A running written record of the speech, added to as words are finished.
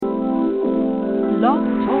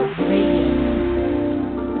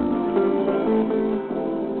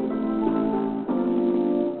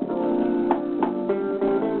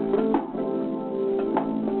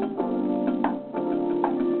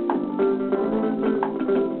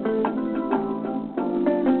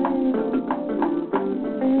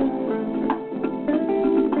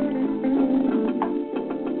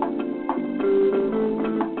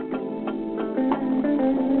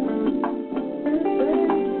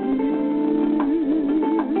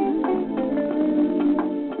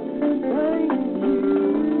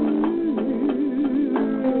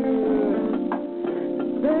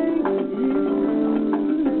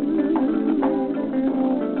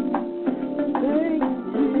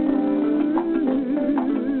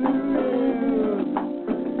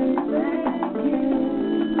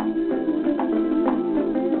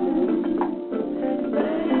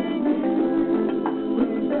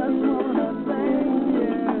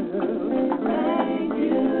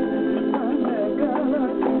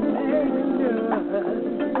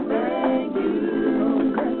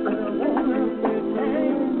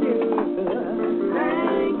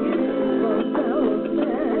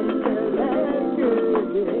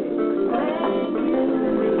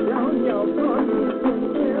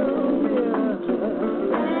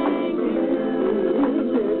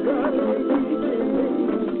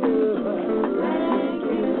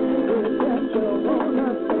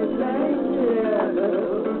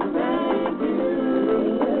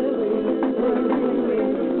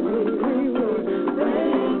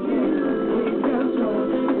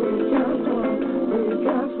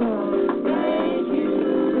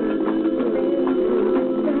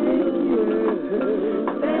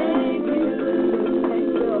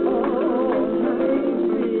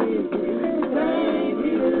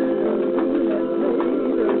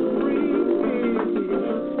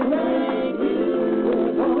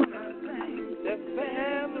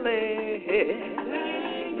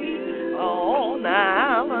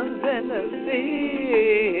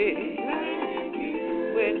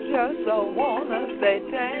just wanna say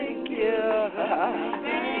thank you.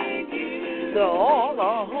 Thank you. To all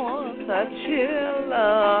on the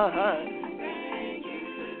children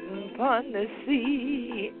upon the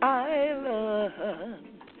sea island.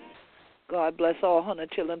 God bless all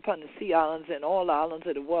 100 children upon the sea islands and all islands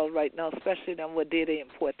of the world right now, especially them what did in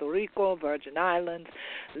Puerto Rico, Virgin Islands,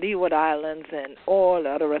 Leeward Islands, and all the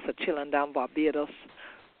other rest of children down Barbados,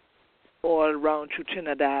 all around through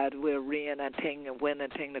Trinidad, where rain and thing and wind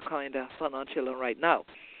and thing the kind of fun on children right now.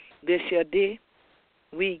 This year day,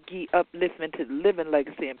 we give upliftment to the living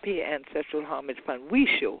legacy and pay ancestral homage upon we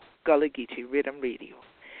show Gullah Geechee Rhythm Radio.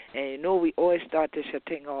 And you know we always start this year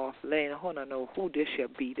thing off letting Hona know who this year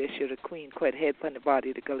be. This year the Queen quite head from the body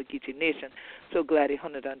of the Gullah Geechee Nation. So glad he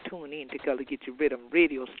Hona done tune in to Gullah Geechee Rhythm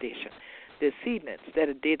Radio Station. This evening, instead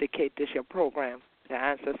of dedicate this year program to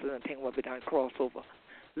ancestors and thing what we done crossover,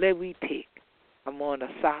 let we take a moment of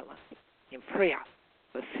silence and prayer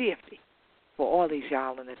for safety for all these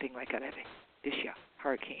y'all and thing like that this year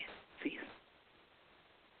hurricane season.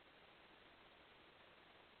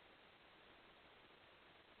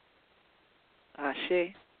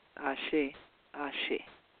 Ashe, Ashe, Ashe.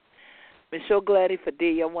 I'm so glad for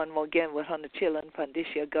day one more again with 100 children from this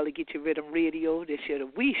year Gullah Geechee Rhythm Radio, this year the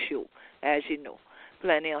We Show, as you know.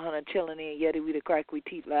 Plenty of 100 children in yet we the crack we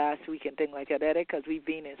teach last week and things like that because we've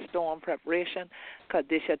been in storm preparation because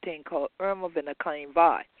this year thing called Irma been a kind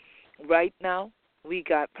by. Right now, we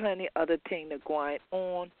got plenty other things that going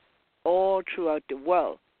on all throughout the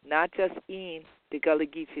world, not just in the Gullah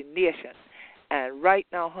Geechee Nation. And right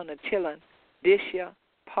now, 100 children, this year,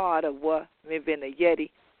 part of what we've been a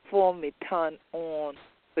Yeti for me turn on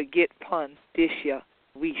forget pun this year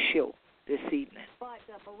we show this evening. But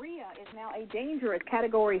Maria is now a dangerous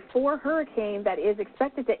Category 4 hurricane that is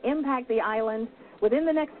expected to impact the island within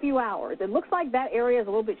the next few hours. It looks like that area is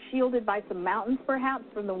a little bit shielded by some mountains, perhaps,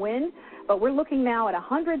 from the wind, but we're looking now at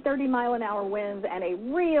 130-mile-an-hour winds and a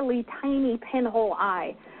really tiny pinhole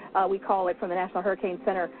eye, we call it, from the National Hurricane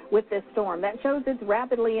Center with this storm. That shows it's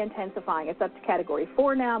rapidly intensifying. It's up to Category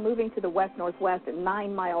 4 now, moving to the west-northwest at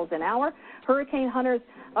 9 miles an hour. Hurricane hunters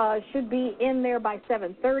should be in there by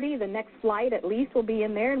 7:30. The next flight, at least, will be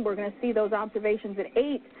in there, and we're going to see those observations at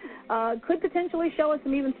 8. Could potentially show us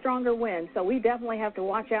some even stronger winds, so we definitely have to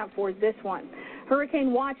watch out for this one.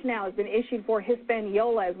 Hurricane watch now has been issued for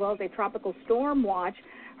Hispaniola as well as a tropical storm watch.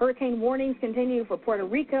 Hurricane warnings continue for Puerto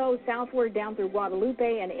Rico, southward down through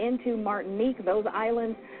Guadalupe and into Martinique. Those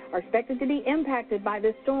islands are expected to be impacted by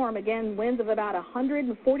this storm. Again, winds of about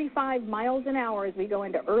 145 miles an hour as we go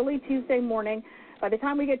into early Tuesday morning. By the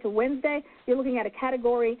time we get to Wednesday, you're looking at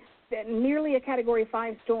nearly a Category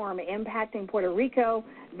 5 storm impacting Puerto Rico,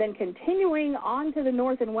 then continuing on to the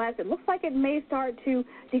north and west. It looks like it may start to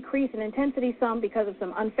decrease in intensity some because of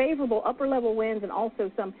some unfavorable upper-level winds and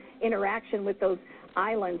also some interaction with those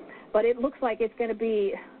islands. But it looks like it's going to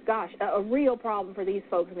be, a real problem for these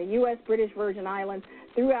folks in the U.S., British Virgin Islands,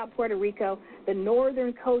 throughout Puerto Rico, the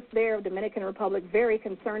northern coast there of Dominican Republic, very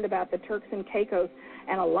concerned about the Turks and Caicos.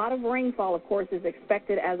 And a lot of rainfall, of course, is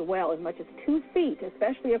expected as well, as much as 2 feet,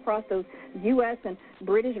 especially across those U.S. and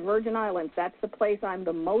British Virgin Islands. That's the place I'm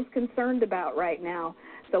the most concerned about right now.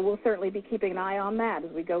 So we'll certainly be keeping an eye on that as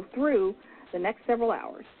we go through the next several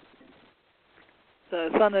hours. So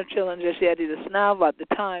some of the children just ready to now about the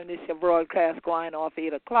time this your broadcast going off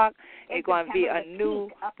 8 o'clock. It's going to be a new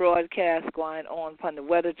broadcast going on the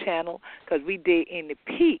Weather Channel because we did in the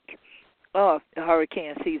peak of the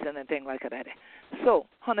hurricane season and things like that. So,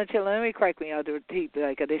 100 children, let me crack me out to repeat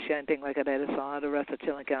like this and things like that so all the rest of the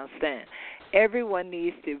children can understand. Everyone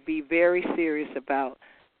needs to be very serious about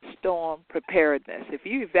storm preparedness. If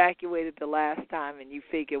you evacuated the last time and you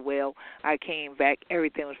figure, well, I came back,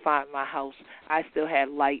 everything was fine in my house, I still had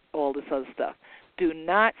light, all this other stuff. Do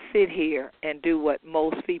not sit here and do what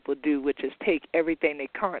most people do, which is take everything they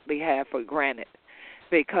currently have for granted.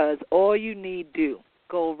 Because all you need to do,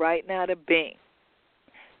 go right now to Bing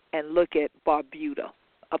and look at Barbuda,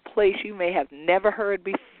 a place you may have never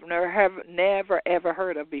ever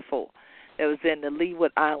heard of before. It was in the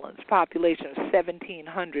Leeward Islands, population of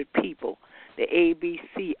 1,700 people, the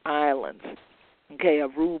ABC Islands, okay,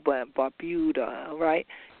 Aruba and Barbuda, all right?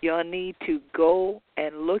 You'll need to go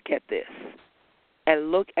and look at this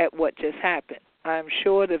and look at what just happened. I'm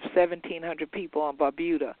sure that 1,700 people on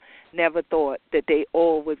Barbuda never thought that they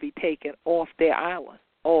all would be taken off their island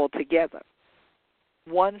altogether.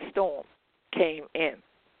 One storm came in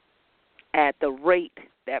at the rate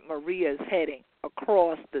that Maria is heading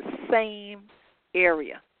across the same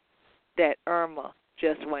area that Irma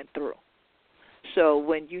just went through. So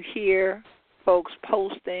when you hear folks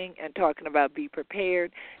posting and talking about be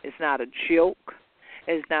prepared, it's not a joke.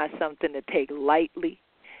 It's not something to take lightly.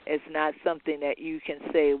 It's not something that you can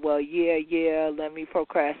say, well, yeah, let me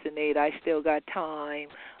procrastinate. I still got time.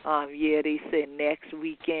 They say next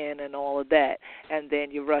weekend and all of that. And then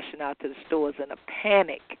you're rushing out to the stores in a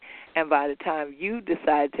panic. And by the time you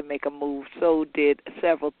decide to make a move, so did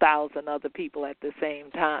several thousand other people at the same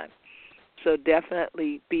time. So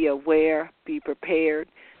definitely be aware, be prepared.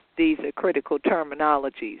 These are critical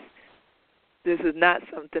terminologies. This is not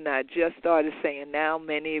something I just started saying now.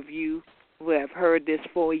 Many of you who have heard this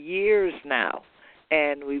for years now,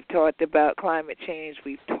 and we've talked about climate change.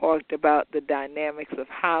 We've talked about the dynamics of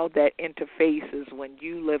how that interfaces when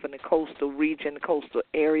you live in a coastal region, coastal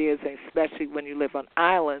areas, and especially when you live on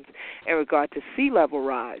islands in regard to sea level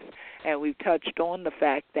rise. And we've touched on the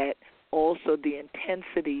fact that also the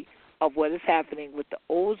intensity of what is happening with the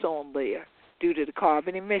ozone layer due to the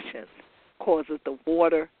carbon emissions causes the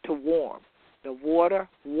water to warm. The water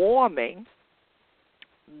warming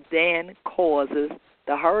then causes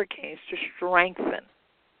the hurricanes to strengthen.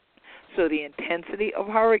 So the intensity of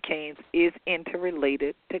hurricanes is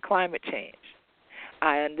interrelated to climate change.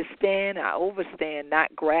 I understand, I overstand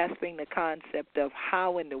not grasping the concept of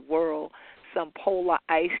how in the world some polar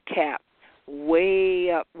ice cap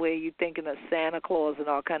way up where you're thinking of Santa Claus and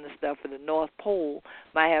all kind of stuff in the North Pole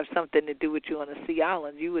might have something to do with you on a sea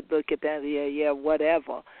island. You would look at that, yeah,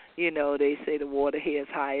 whatever. They say the water here is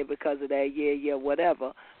higher because of that, yeah,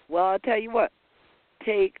 whatever. Well, I'll tell you what.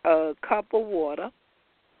 Take a cup of water,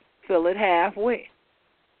 fill it halfway,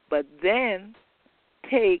 but then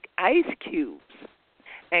take ice cubes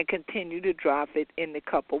and continue to drop it in the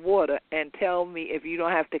cup of water and tell me if you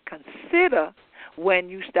don't have to consider when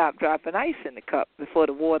you stop dropping ice in the cup before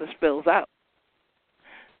the water spills out.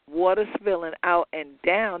 Water spilling out and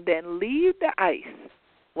down, then leave the ice.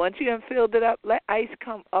 Once you have filled it up, let ice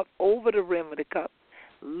come up over the rim of the cup.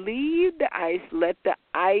 Leave the ice, let the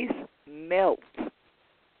ice melt.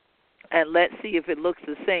 And let's see if it looks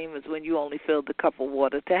the same as when you only filled the cup of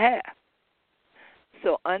water to half.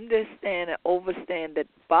 So understand and overstand that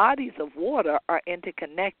bodies of water are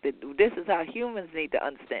interconnected. This is how humans need to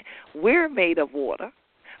understand. We're made of water.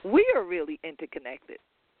 We are really interconnected.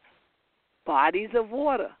 Bodies of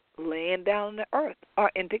water laying down on the earth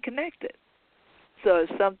are interconnected. So if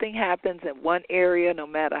something happens in one area, no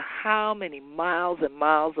matter how many miles and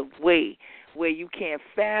miles away, where you can't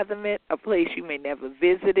fathom it, a place you may never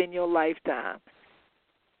visit in your lifetime,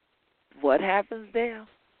 what happens there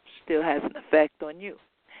still has an effect on you.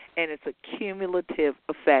 And it's a cumulative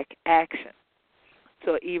effect action.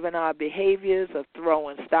 So even our behaviors of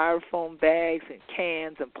throwing styrofoam bags and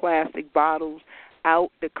cans and plastic bottles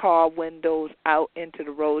out the car windows, out into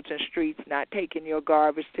the roads and streets, not taking your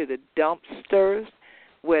garbage to the dumpsters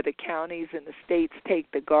where the counties and the states take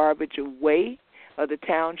the garbage away, or the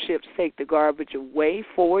townships take the garbage away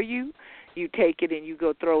for you. You take it and you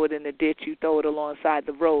go throw it in the ditch. You throw it alongside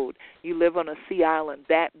the road. You live on a sea island.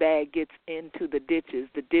 That bag gets into the ditches.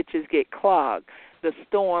 The ditches get clogged. The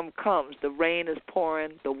storm comes. The rain is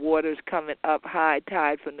pouring. The water's coming up high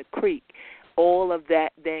tide from the creek. All of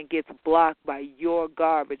that then gets blocked by your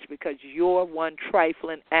garbage because your one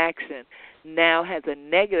trifling action now has a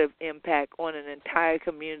negative impact on an entire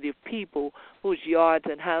community of people whose yards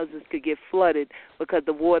and houses could get flooded because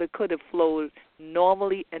the water could have flowed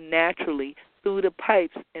normally and naturally through the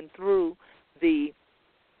pipes and through the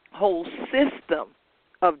whole system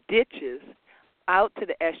of ditches out to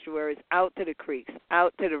the estuaries, out to the creeks,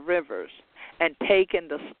 out to the rivers, and taken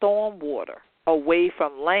the storm water away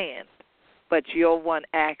from land. But your one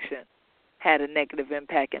action had a negative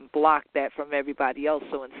impact and blocked that from everybody else.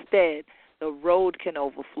 So instead, the road can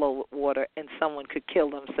overflow with water and someone could kill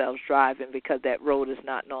themselves driving because that road is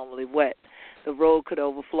not normally wet. The road could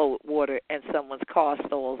overflow with water and someone's car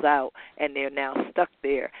stalls out and they're now stuck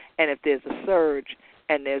there. And if there's a surge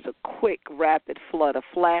and there's a quick, rapid flood, a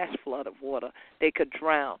flash flood of water, they could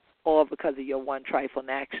drown, all because of your one trifling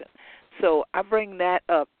action. So I bring that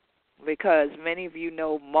up because many of you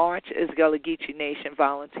know March is Gullah Geechee Nation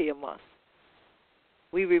Volunteer Month.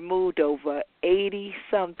 We removed over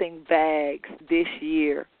 80-something bags this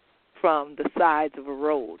year from the sides of a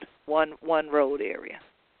road, one road area.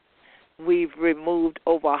 We've removed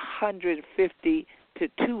over 150 to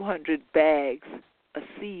 200 bags a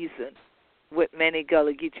season with many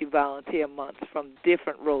Gullah Geechee Volunteer Months from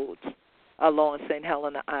different roads along St.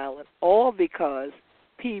 Helena Island, all because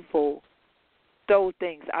people throw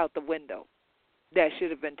things out the window that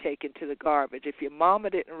should have been taken to the garbage. If your mama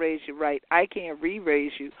didn't raise you right, I can't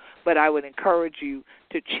re-raise you, but I would encourage you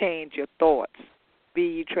to change your thoughts. Be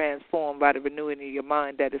ye transformed by the renewing of your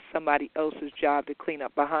mind. That is somebody else's job to clean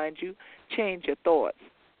up behind you. Change your thoughts.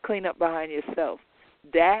 Clean up behind yourself.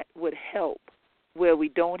 that would help where we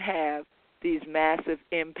don't have these massive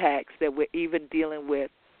impacts that we're even dealing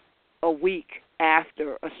with a week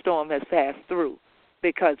after a storm has passed through,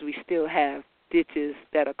 because we still have ditches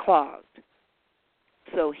that are clogged.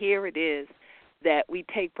 So here it is that we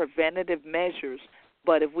take preventative measures,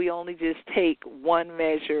 but if we only just take one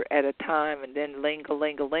measure at a time and then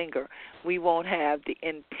linger, we won't have the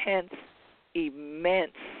intense,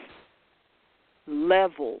 immense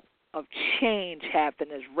level of change happen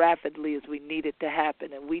as rapidly as we need it to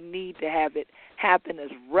happen. And we need to have it happen as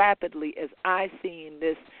rapidly as I seen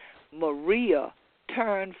this Maria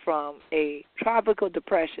turn from a tropical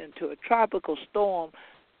depression to a tropical storm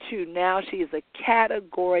to now she is a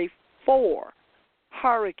Category 4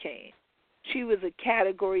 hurricane. She was a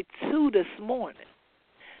Category 2 this morning.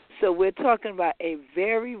 So we're talking about a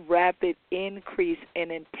very rapid increase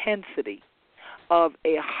in intensity of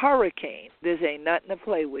a hurricane. This ain't nothing to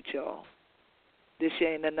play with, y'all. This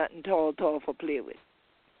ain't nothing tall for play with.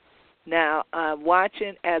 Now, I'm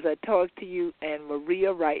watching as I talk to you and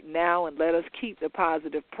Maria right now, and let us keep the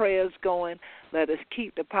positive prayers going. Let us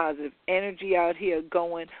keep the positive energy out here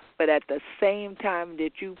going. But at the same time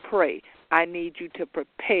that you pray, I need you to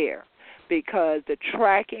prepare, because the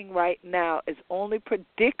tracking right now is only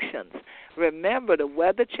predictions. Remember, the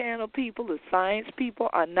Weather Channel people, the science people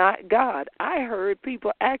are not God. I heard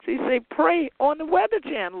people actually say pray on the Weather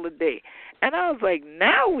Channel today. And I was like,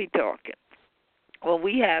 now we talking. When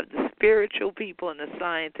we have the spiritual people and the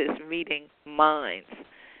scientists meeting minds,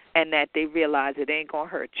 and that they realize it ain't going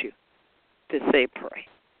to hurt you to say pray.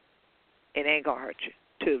 It ain't going to hurt you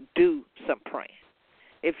to do some praying.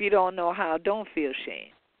 If you don't know how, don't feel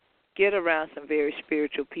shame. Get around some very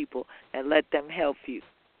spiritual people and let them help you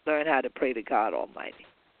learn how to pray to God Almighty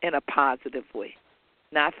in a positive way.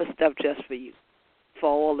 Not for stuff just for you,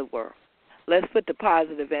 for all the world. Let's put the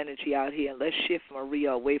positive energy out here and let's shift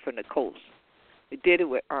Maria away from the coast. We did it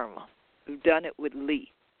with Irma. We've done it with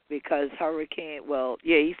Lee, because hurricane,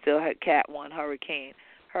 he still had Cat 1 hurricane.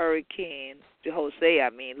 Hurricane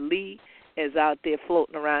Lee is out there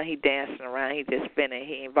floating around. He dancing around. He just spinning.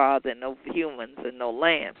 He ain't bothering no humans and no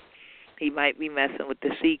land. He might be messing with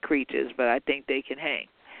the sea creatures, but I think they can hang.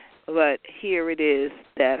 But here it is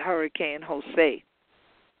that Hurricane Jose,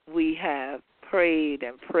 we have prayed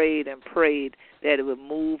and prayed and prayed that it would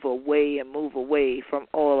move away from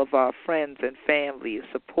all of our friends and family and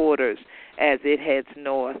supporters as it heads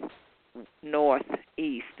northeast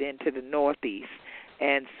into the northeast.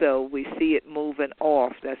 And so we see it moving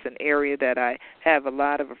off. That's an area that I have a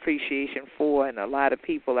lot of appreciation for, and a lot of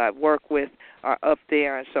people I work with are up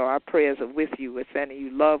there. And so our prayers are with you. We're sending you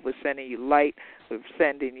love. We're sending you light. We're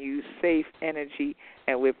sending you safe energy.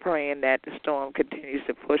 And we're praying that the storm continues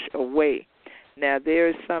to push away. Now, there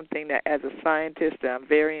is something that, as a scientist, that I'm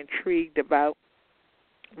very intrigued about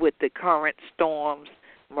with the current storms,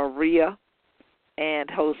 Maria and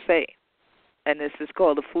Jose. And this is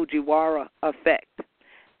called the Fujiwara effect.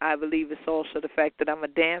 I believe it's also the fact that I'm a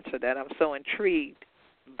dancer, that I'm so intrigued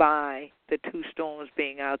by the two storms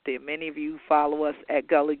being out there. Many of you follow us at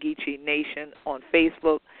Gullah Geechee Nation on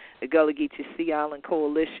Facebook, the Gullah Geechee Sea Island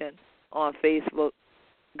Coalition on Facebook,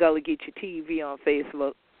 Gullah Geechee TV on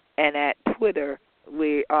Facebook, and at Twitter,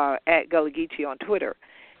 we are at Gullah Geechee on Twitter.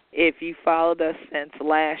 If you followed us since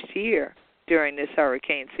last year during this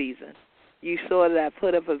hurricane season, you saw that I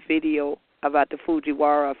put up a video about the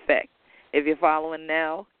Fujiwara effect. If you're following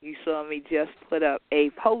now, you saw me just put up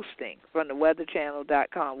a posting from the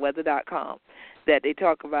weatherchannel.com, weather.com, that they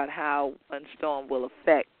talk about how one storm will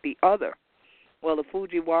affect the other. Well, the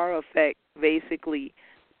Fujiwara effect basically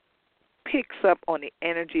picks up on the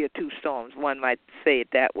energy of two storms, one might say it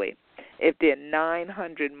that way. If they're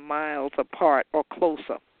 900 miles apart or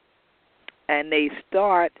closer, and they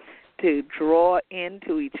start to draw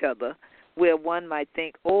into each other, where one might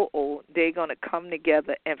think, they're going to come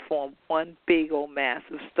together and form one big old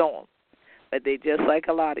massive storm. But they just like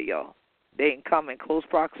a lot of y'all. They can come in close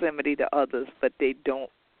proximity to others, but they don't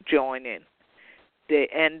join in. They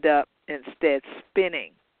end up instead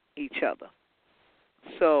spinning each other.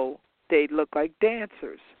 So they look like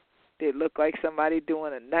dancers. They look like somebody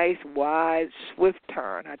doing a nice, wide, swift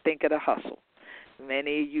turn. I think of the hustle.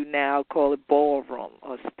 Many of you now call it ballroom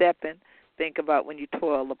or stepping. Think about when you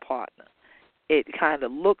twirl a partner. It kind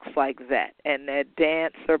of looks like that. And that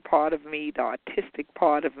dancer part of me, the artistic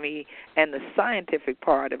part of me, and the scientific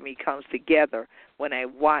part of me comes together when I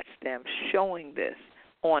watch them showing this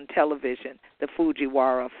on television, the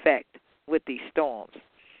Fujiwara effect with these storms.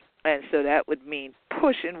 And so that would mean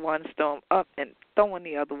pushing one storm up and throwing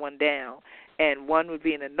the other one down. And one would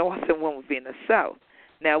be in the north and one would be in the south.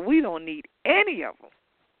 Now, we don't need any of them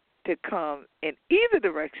to come in either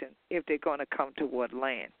direction if they're going to come toward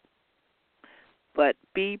land. But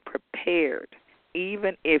be prepared.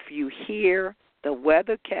 Even if you hear the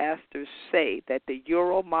weathercasters say that the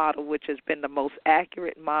Euro model, which has been the most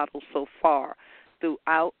accurate model so far,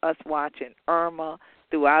 throughout us watching Irma,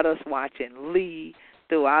 throughout us watching Lee,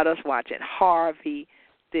 throughout us watching Harvey,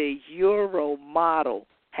 the Euro model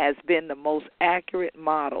has been the most accurate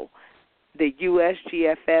model. The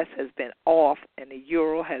USGFS has been off, and the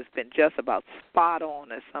Euro has been just about spot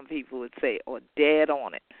on, as some people would say, or dead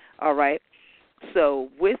on it, all right? So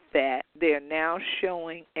with that, they're now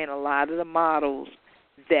showing in a lot of the models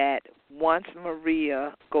that once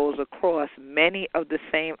Maria goes across many of the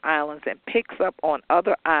same islands and picks up on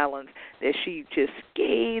other islands, that she just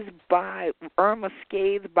scathes by, Irma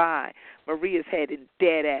scathes by, Maria's heading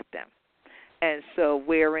dead at them. And so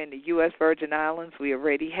we're in the U.S. Virgin Islands. We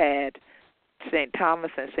already had St.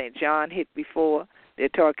 Thomas and St. John hit before. They're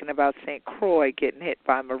talking about St. Croix getting hit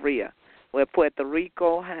by Maria, where Puerto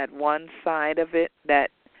Rico had one side of it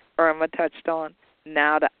that Irma touched on.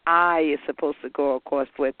 Now the eye is supposed to go across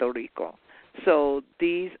Puerto Rico. So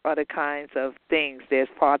these are the kinds of things. There's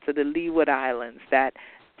parts of the Leeward Islands that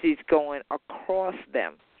she's going across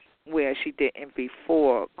them where she didn't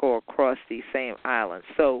before go across these same islands.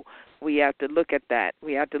 So we have to look at that.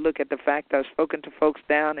 We have to look at the fact that I've spoken to folks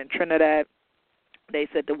down in Trinidad. They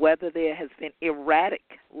said the weather there has been erratic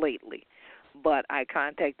lately. But I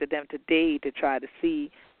contacted them today to try to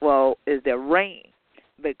see, well, is there rain?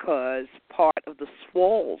 Because part of the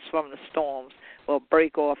swirls from the storms will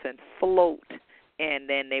break off and float, and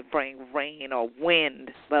then they bring rain or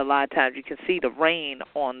wind. But a lot of times you can see the rain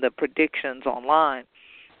on the predictions online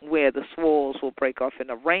where the swirls will break off and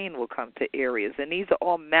the rain will come to areas. And these are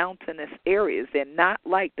all mountainous areas. They're not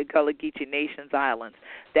like the Gullah Geechee Nations islands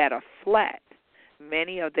that are flat.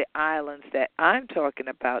 Many of the islands that I'm talking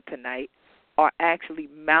about tonight are actually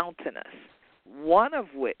mountainous, one of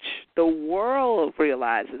which the world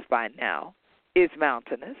realizes by now is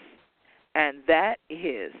mountainous, and that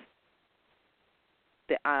is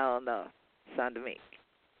the island of Saint Domingue,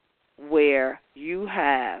 where you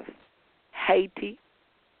have Haiti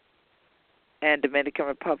and Dominican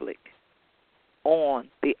Republic on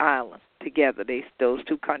the island together. Those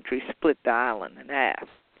two countries split the island in half.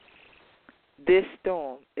 This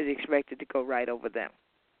storm is expected to go right over them.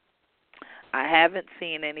 I haven't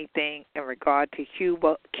seen anything in regard to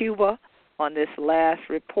Cuba on this last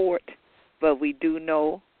report, but we do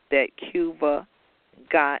know that Cuba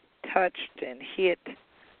got touched and hit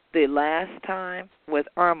the last time with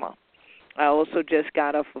Irma. I also just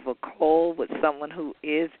got off of a call with someone who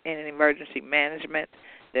is in emergency management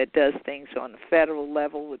that does things on the federal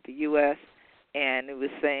level with the U.S., and it was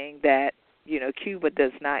saying that, Cuba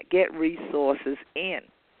does not get resources in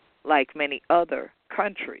like many other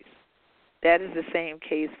countries. That is the same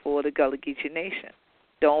case for the Gullah Geechee Nation.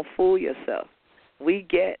 Don't fool yourself. We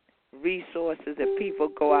get resources and people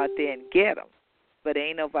go out there and get them, but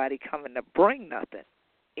ain't nobody coming to bring nothing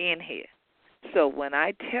in here. So when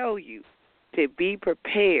I tell you to be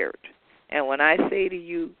prepared, and when I say to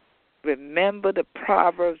you, remember the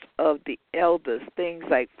proverbs of the elders, things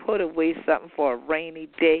like put away something for a rainy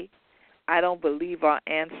day, I don't believe our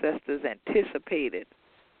ancestors anticipated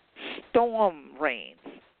storm rains.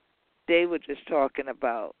 They were just talking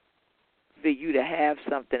about for you to have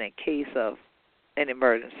something in case of an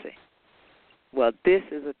emergency. Well, this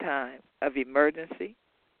is a time of emergency.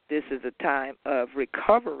 This is a time of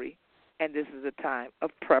recovery, and this is a time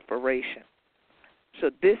of preparation. So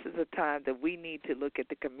this is a time that we need to look at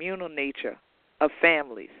the communal nature of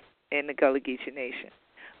families in the Gullah Geechee Nation.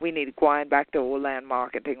 We need to go back to old land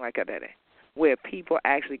marketing like that, where people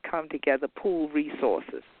actually come together, pool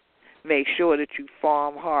resources. Make sure that you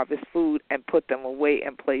farm, harvest food, and put them away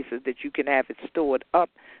in places that you can have it stored up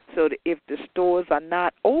so that if the stores are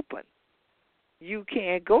not open, you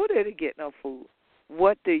can't go there to get no food.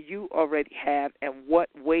 What do you already have, and what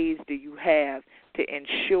ways do you have to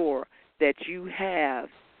ensure that you have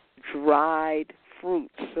dried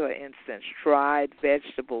fruits, for instance, dried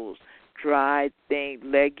vegetables, dried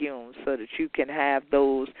legumes, so that you can have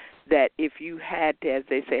those that if you had to, as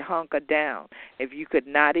they say, hunker down, if you could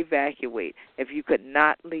not evacuate, if you could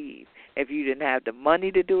not leave, if you didn't have the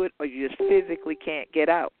money to do it, or you just physically can't get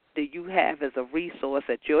out, that you have as a resource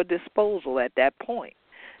at your disposal at that point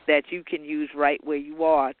that you can use right where you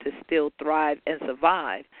are to still thrive and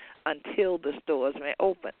survive until the stores may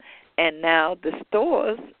open. And now the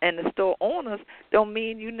stores and the store owners don't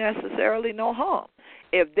mean you necessarily no harm.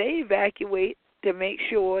 If they evacuate to make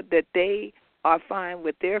sure that they are fine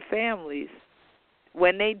with their families,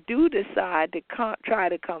 when they do decide to try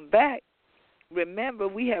to come back, remember,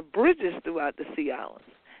 we have bridges throughout the Sea Islands.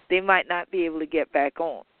 They might not be able to get back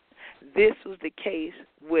on. This was the case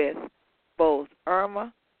with both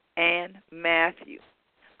Irma and Matthew.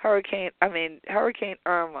 Hurricane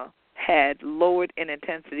Irma had lowered in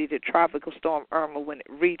intensity to Tropical Storm Irma when it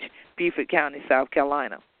reached Beaufort County, South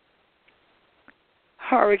Carolina.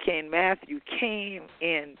 Hurricane Matthew came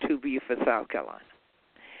into Beaufort, South Carolina.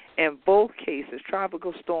 In both cases,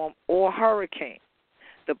 tropical storm or hurricane,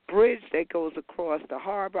 the bridge that goes across the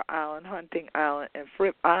Harbor Island, Hunting Island, and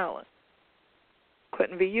Fripp Island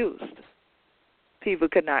couldn't be used. People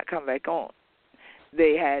could not come back on.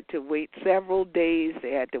 They had to wait several days.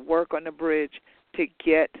 They had to work on the bridge to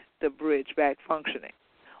get the bridge back functioning.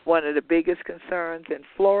 One of the biggest concerns in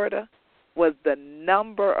Florida was the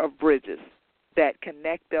number of bridges that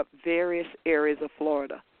connect up various areas of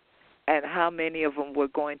Florida and how many of them were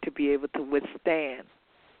going to be able to withstand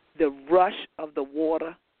the rush of the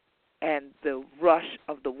water and the rush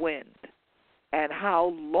of the wind, and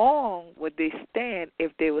how long would they stand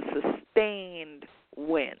if they were sustained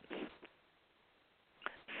winds.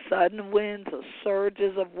 Sudden winds or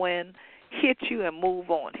surges of wind hit you and move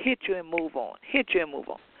on, hit you and move on, hit you and move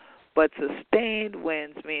on. But sustained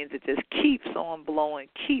winds means it just keeps on blowing,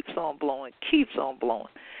 keeps on blowing, keeps on blowing.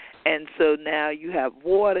 And so now you have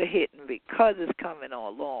water hitting because it's coming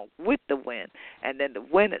on along with the wind, and then the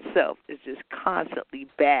wind itself is just constantly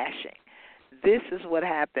bashing. This is what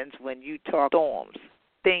happens when you talk storms,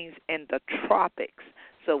 things in the tropics.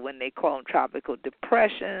 So when they call them tropical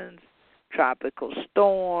depressions, tropical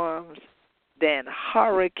storms, then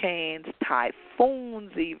hurricanes,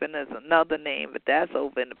 typhoons even is another name, but that's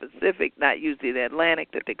over in the Pacific, not usually the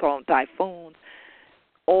Atlantic, that they call them typhoons.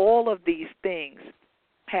 All of these things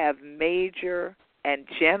have major and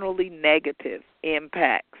generally negative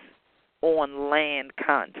impacts on land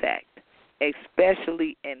contact,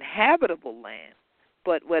 especially inhabitable land.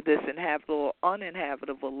 But whether it's inhabitable or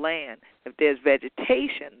uninhabitable land, if there's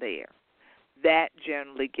vegetation there, that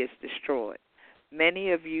generally gets destroyed.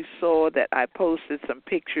 Many of you saw that I posted some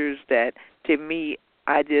pictures that, to me,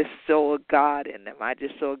 I just saw God in them. I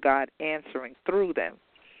just saw God answering through them.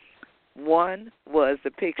 One was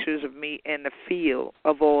the pictures of me in the field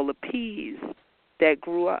of all the peas that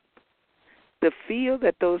grew up. The field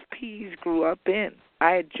that those peas grew up in,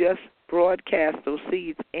 I had just broadcast those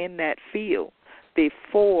seeds in that field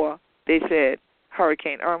before they said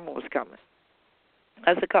Hurricane Irma was coming.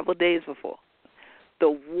 That's a couple of days before.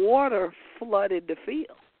 The water flooded the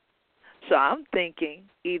field. So I'm thinking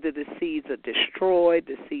either the seeds are destroyed,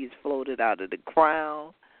 the seeds floated out of the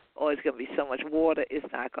ground, or it's going to be so much water it's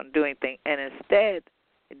not going to do anything. And instead,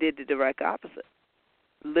 it did the direct opposite.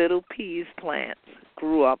 Little peas plants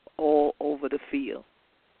grew up all over the field.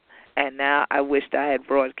 And now I wished I had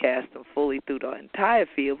broadcast them fully through the entire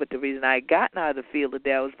field, but the reason I had gotten out of the field the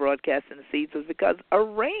day I was broadcasting the seeds was because a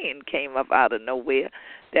rain came up out of nowhere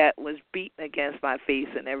that was beating against my face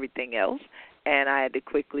and everything else, and I had to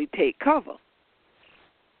quickly take cover.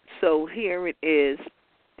 So here it is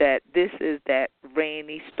that this is that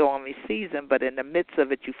rainy, stormy season, but in the midst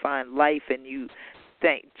of it you find life, and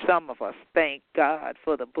some of us thank God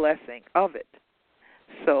for the blessing of it.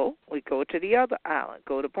 So we go to the other island,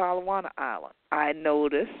 go to Palawana Island. I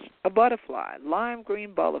notice a butterfly, lime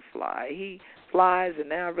green butterfly. He flies, and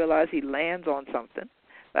now I realize he lands on something.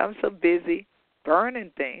 But I'm so busy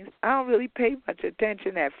burning things, I don't really pay much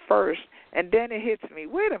attention at first, and then it hits me,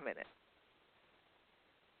 wait a minute.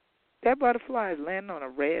 That butterfly is landing on a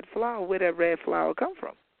red flower. Where did that red flower come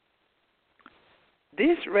from?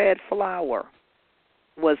 This red flower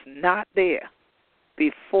was not there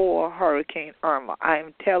before Hurricane Irma. I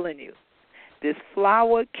am telling you, this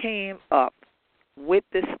flower came up with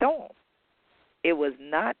the storm. It was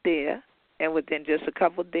not there, and within just a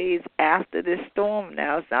couple of days after this storm,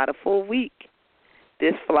 now it's not a full week,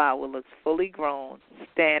 this flower looks fully grown,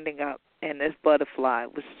 standing up, and this butterfly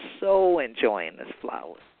was so enjoying this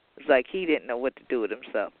flower. It's like he didn't know what to do with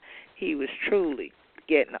himself. He was truly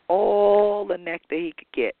getting all the nectar he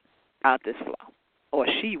could get out this flower, or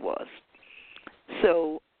she was.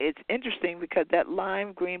 So it's interesting because that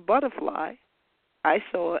lime green butterfly, I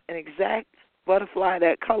saw an exact butterfly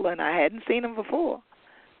that color, and I hadn't seen him before.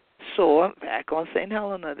 Saw him back on St.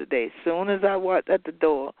 Helena today. As soon as I walked at the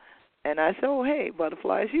door, and I said, oh, hey,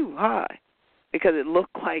 butterfly, it's you, hi, because it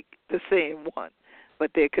looked like the same one.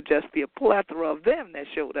 But there could just be a plethora of them that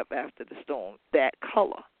showed up after the storm, that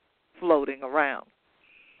color floating around.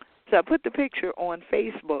 So I put the picture on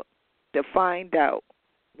Facebook to find out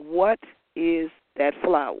what is that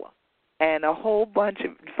flower. And a whole bunch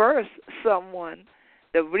of, first someone,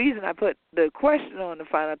 the reason I put the question on to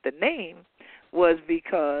find out the name was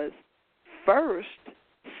because first,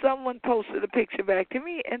 someone posted a picture back to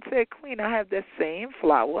me and said, Queen, I have that same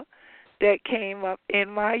flower that came up in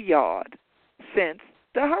my yard since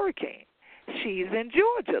the hurricane. She's in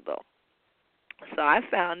Georgia, though. So I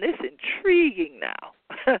found this intriguing now.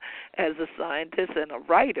 As a scientist and a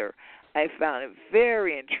writer, I found it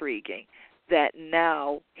very intriguing that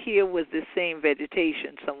now here was the same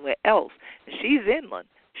vegetation somewhere else. And she's inland.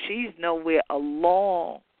 She's nowhere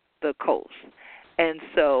along the coast. And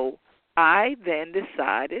so I then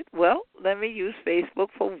decided, well, let me use Facebook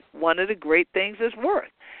for one of the great things it's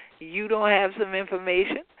worth. You don't have some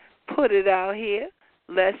information, put it out here.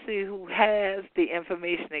 Let's see who has the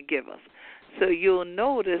information to give us. So you'll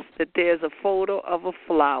notice that there's a photo of a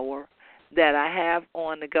flower that I have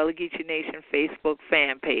on the Gullah Geechee Nation Facebook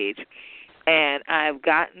fan page, and I've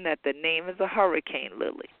gotten that the name is a hurricane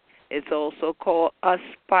lily. It's also called a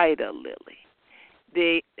spider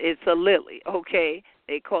lily. It's a lily, okay?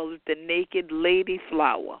 They call it the naked lady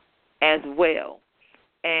flower as well.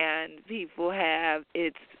 And people have,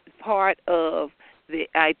 it's part of the,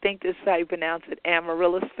 I think this is how you pronounce it,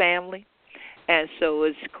 amaryllis family. And so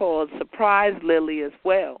it's called surprise lily as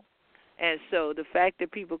well. And so the fact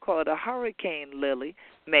that people call it a hurricane lily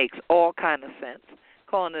makes all kind of sense.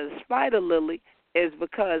 Calling it a spider lily is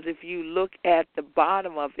because if you look at the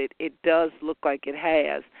bottom of it, it does look like it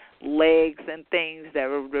has legs and things that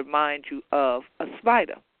will remind you of a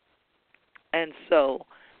spider. And so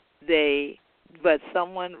but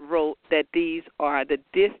someone wrote that these are the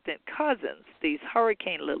distant cousins. These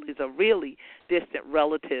hurricane lilies are really distant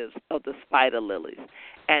relatives of the spider lilies,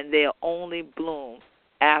 and they'll only bloom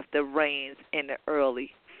after rains in the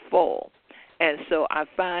early fall. And so I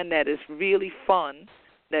find that it's really fun,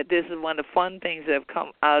 that this is one of the fun things that have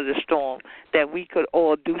come out of the storm, that we could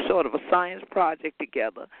all do sort of a science project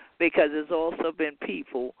together, because there's also been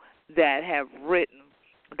people that have written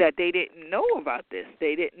that they didn't know about this.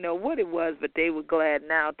 They didn't know what it was, but they were glad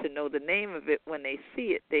now to know the name of it. When they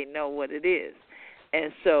see it, they know what it is.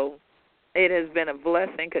 And so it has been a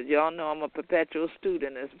blessing, because y'all know I'm a perpetual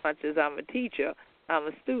student. As much as I'm a teacher, I'm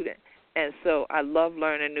a student. And so I love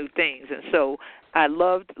learning new things. And so I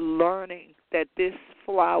loved learning that this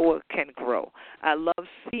flower can grow. I love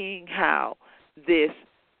seeing how this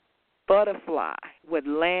butterfly would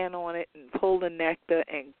land on it and pull the nectar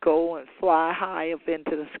and go and fly high up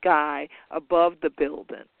into the sky above the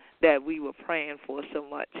building that we were praying for so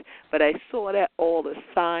much. But I saw that all the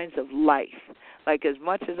signs of life. Like, as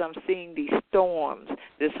much as I'm seeing these storms,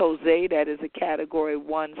 this Jose that is a Category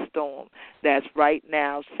 1 storm that's right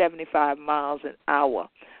now 75 miles an hour.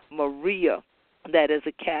 Maria that is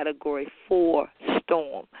a Category 4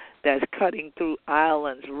 storm that's cutting through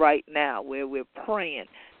islands right now, where we're praying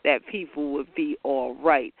that people would be all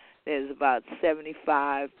right. There's about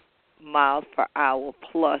 75 miles per hour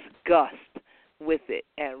plus gust with it,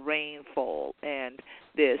 and rainfall, and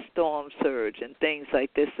there's storm surge and things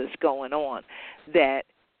like this that's going on, that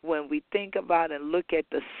when we think about and look at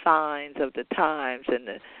the signs of the times and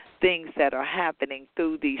the things that are happening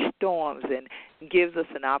through these storms, and gives us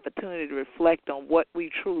an opportunity to reflect on what we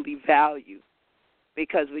truly value.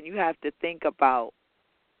 Because when you have to think about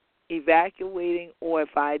evacuating, or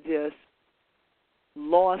if I just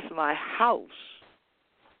lost my house,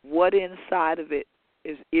 what inside of it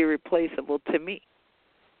is irreplaceable to me?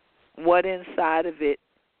 What inside of it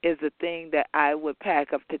is the thing that I would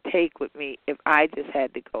pack up to take with me if I just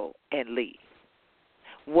had to go and leave?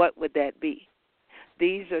 What would that be?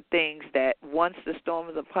 These are things that once the storm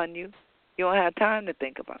is upon you, you don't have time to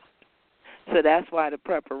think about. So that's why the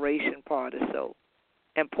preparation part is so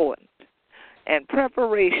important. And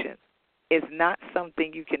preparation is not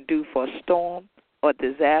something you can do for a storm or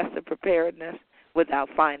disaster preparedness without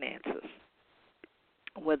finances.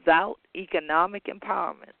 Without economic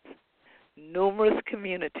empowerment, numerous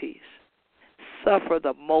communities suffer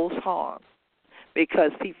the most harm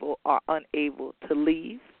because people are unable to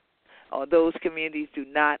leave, or those communities do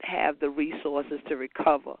not have the resources to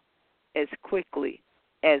recover as quickly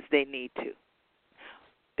as they need to.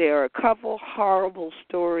 There are a couple horrible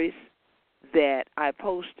stories that I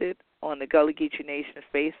posted on the Gullah Geechee Nation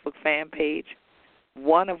Facebook fan page,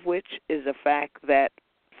 one of which is the fact that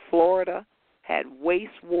Florida had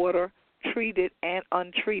wastewater, treated and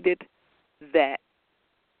untreated, that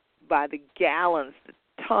by the gallons, the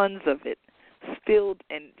tons of it, spilled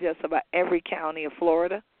in just about every county of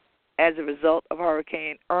Florida as a result of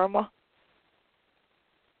Hurricane Irma.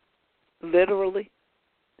 Literally,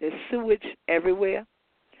 there's sewage everywhere.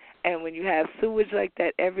 And when you have sewage like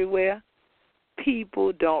that everywhere,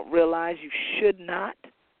 people don't realize you should not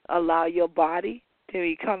allow your body to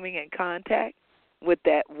be coming in contact with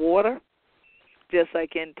that water. Just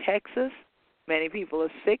like in Texas, Many people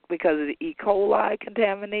are sick because of the E. coli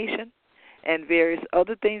contamination and various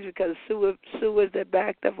other things because of sewers that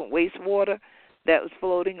backed up and wastewater that was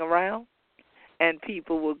floating around. And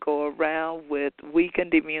people will go around with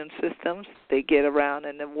weakened immune systems. They get around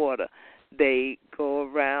in the water. They go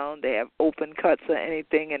around, they have open cuts or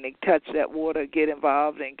anything, and they touch that water, get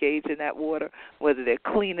involved, engage in that water, whether they're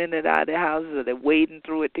cleaning it out of their houses or they're wading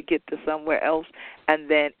through it to get to somewhere else. And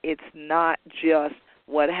then it's not just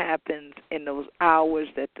what happens in those hours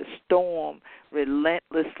that the storm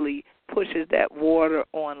relentlessly pushes that water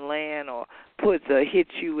on land or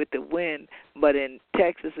hits you with the wind, but in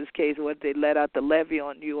Texas's case, what they let out the levee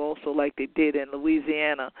on you also like they did in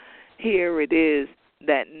Louisiana. Here it is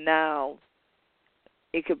that now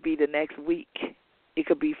it could be the next week. It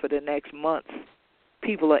could be for the next month.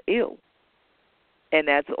 People are ill, and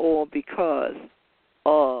that's all because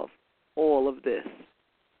of all of this.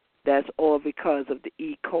 That's all because of the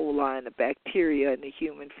E. coli and the bacteria and the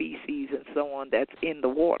human feces and so on that's in the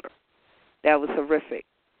water. That was horrific.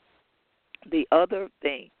 The other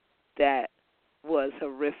thing that was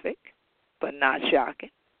horrific but not shocking,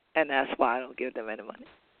 and that's why I don't give them any money,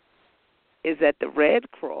 is that the Red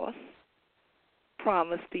Cross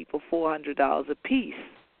promised people $400 a piece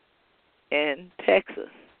in Texas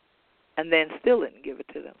and then still didn't give it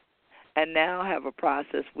to them. And now have a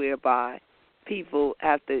process whereby people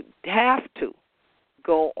have to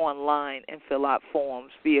go online and fill out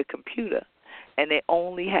forms via computer, and they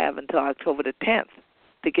only have until October the 10th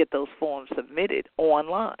to get those forms submitted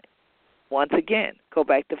online. Once again, go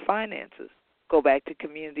back to finances, go back to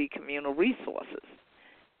communal resources.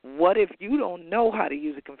 What if you don't know how to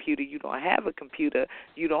use a computer, you don't have a computer,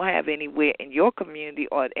 you don't have anywhere in your community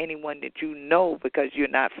or anyone that you know because you're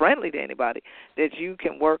not friendly to anybody that you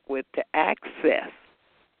can work with to access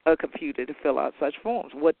a computer to fill out such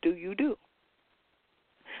forms? What do you do?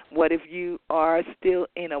 What if you are still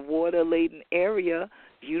in a water-laden area,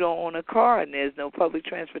 you don't own a car, and there's no public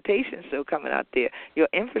transportation still coming out there? Your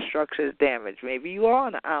infrastructure is damaged. Maybe you are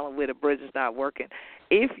on an island where the bridge is not working.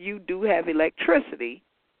 If you do have electricity,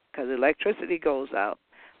 because electricity goes out,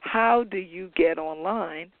 how do you get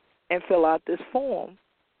online and fill out this form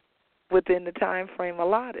within the time frame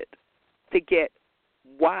allotted to get,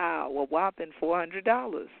 a whopping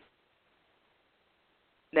 $400?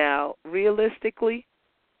 Now, realistically,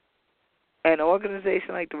 an organization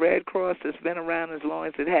like the Red Cross that's been around as long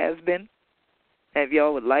as it has been, and if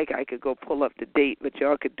y'all would like, I could go pull up the date, but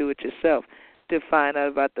y'all could do it yourself to find out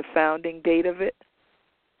about the founding date of it.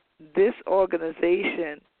 This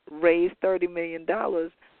organization raised $30 million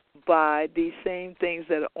by these same things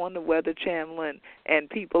that are on the Weather Channel and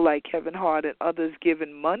people like Kevin Hart and others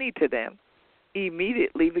giving money to them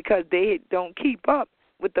immediately because they don't keep up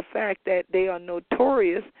with the fact that they are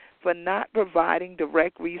notorious for not providing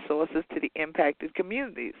direct resources to the impacted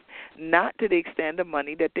communities, not to the extent of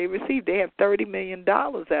money that they receive. They have $30 million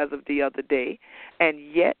as of the other day,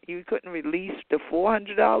 and yet you couldn't release the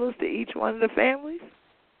 $400 to each one of the families?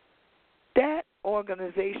 That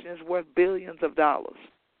organization is worth billions of dollars.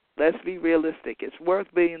 Let's be realistic. It's worth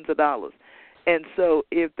billions of dollars. And so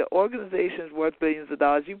if the organization is worth billions of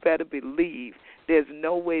dollars, you better believe there's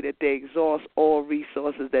no way that they exhaust all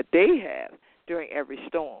resources that they have during every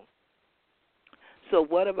storm. So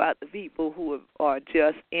what about the people who are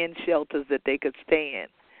just in shelters that they could stay in?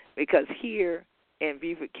 Because here in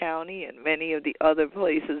Beaufort County and many of the other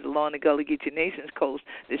places along the Gullah Geechee Nation's coast,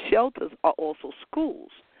 the shelters are also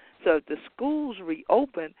schools. So if the schools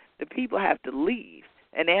reopen, the people have to leave,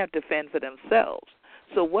 and they have to fend for themselves.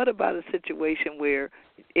 So what about a situation where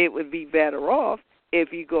it would be better off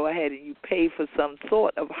if you go ahead and you pay for some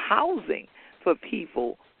sort of housing for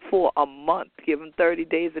people for a month, give them 30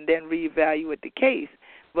 days, and then reevaluate the case?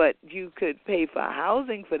 But you could pay for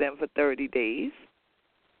housing for them for 30 days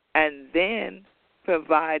and then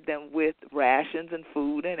provide them with rations and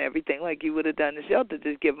food and everything like you would have done in the shelter.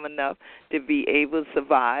 Just give them enough to be able to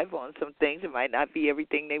survive on some things. It might not be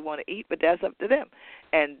everything they want to eat, but that's up to them.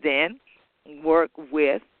 And then work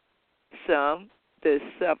with the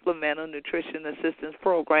Supplemental Nutrition Assistance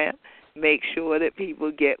Program. Make sure that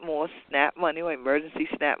people get more SNAP money or emergency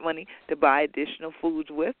SNAP money to buy additional foods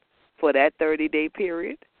with for that 30-day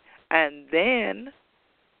period. And then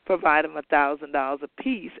provide them $1,000 a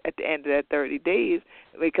piece at the end of that 30 days,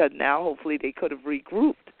 because now hopefully they could have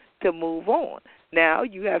regrouped to move on. Now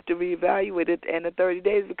you have to reevaluate at the end of 30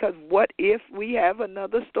 days, because what if we have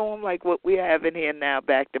another storm like what we have in here now,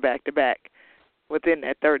 back to back to back, within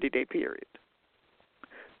that 30-day period?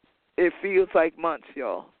 It feels like months,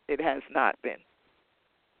 y'all. It has not been.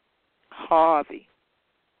 Harvey,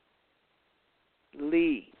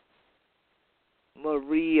 Lee,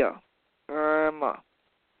 Maria, Irma.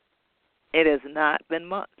 It has not been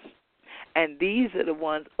months. And these are the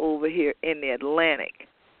ones over here in the Atlantic.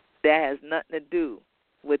 That has nothing to do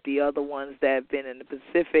with the other ones that have been in the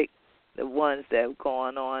Pacific, the ones that have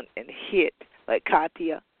gone on and hit, like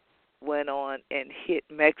Katia went on and hit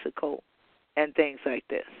Mexico and things like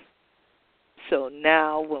this. So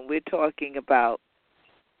now when we're talking about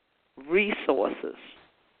resources,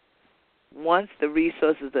 once the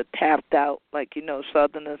resources are tapped out, like,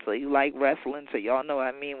 Southerners, so you like wrestling, so y'all know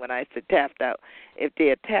what I mean when I say tapped out. If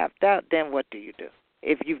they're tapped out, then what do you do?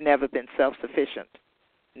 If you've never been self-sufficient,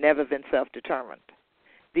 never been self-determined.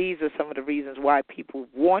 These are some of the reasons why people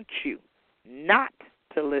want you not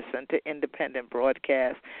to listen to independent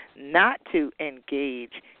broadcasts, not to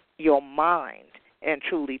engage your mind in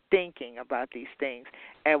truly thinking about these things,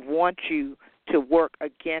 and want you to work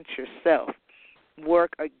against yourself,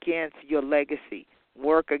 work against your legacy,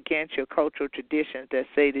 work against your cultural traditions that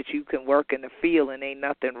say that you can work in the field and ain't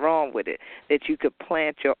nothing wrong with it, that you could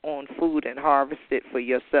plant your own food and harvest it for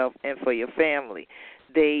yourself and for your family.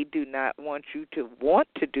 They do not want you to want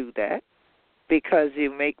to do that because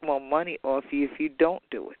you make more money off you if you don't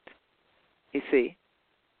do it, you see.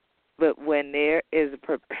 But when there is a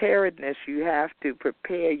preparedness, you have to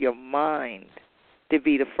prepare your mind to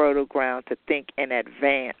be the fertile ground to think in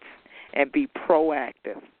advance and be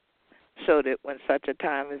proactive so that when such a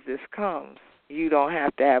time as this comes, you don't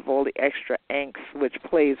have to have all the extra angst which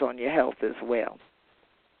plays on your health as well.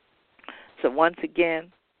 So once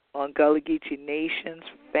again, on Gullah Geechee Nation's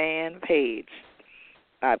fan page,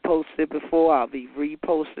 I posted before. I'll be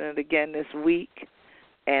reposting it again this week.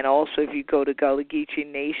 And also if you go to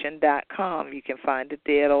GullahGeecheeNation.com, you can find it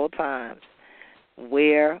there at all times,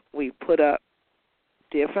 where we put up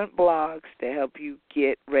different blogs to help you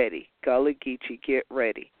get ready. Gullah Geechee, get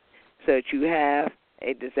ready. So that you have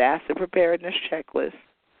a disaster preparedness checklist.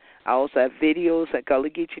 I also have videos at Gullah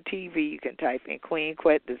Geechee TV. You can type in Queen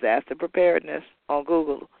Quet Disaster Preparedness on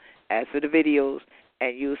Google. As for the videos,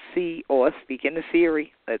 and you'll see, or speak into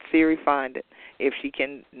Siri. Let Siri find it. If she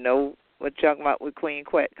can know what you're talking about with Queen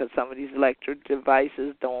Quet, because some of these electric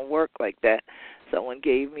devices don't work like that. Someone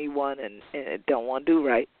gave me one, and it don't want to do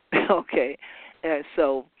right. Okay. And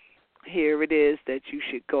so here it is that you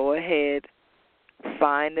should go ahead,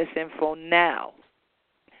 find this info now,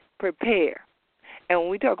 prepare. And when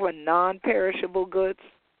we talk about non-perishable goods,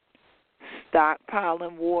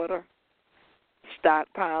 stockpiling water,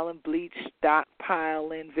 stockpiling bleach,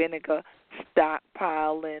 stockpiling vinegar,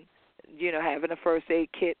 stockpiling, having a first aid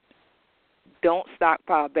kit. Don't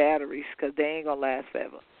stockpile batteries because they ain't going to last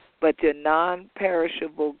forever. But your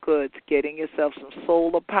non-perishable goods, getting yourself some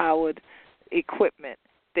solar-powered equipment,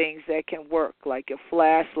 things that can work, like your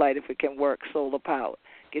flashlight if it can work solar-powered.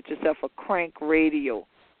 Get yourself a crank radio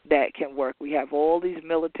that can work. We have all these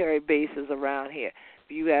military bases around here.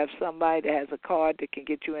 If you have somebody that has a card that can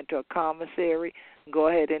get you into a commissary, go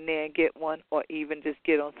ahead in there and get one, or even just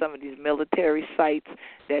get on some of these military sites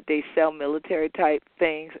that they sell military-type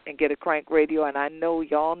things and get a crank radio. And I know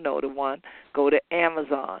y'all know the one. Go to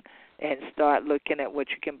Amazon and start looking at what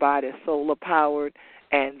you can buy that's solar-powered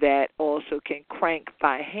and that also can crank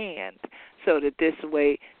by hand, so that this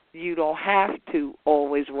way you don't have to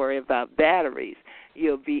always worry about batteries.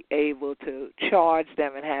 You'll be able to charge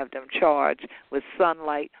them and have them charged with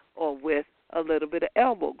sunlight or with a little bit of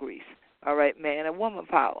elbow grease. All right, man and woman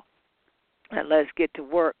power. And let's get to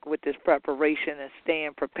work with this preparation and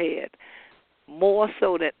staying prepared. More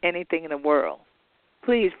so than anything in the world,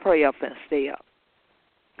 please pray up and stay up.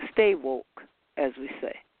 Stay woke, as we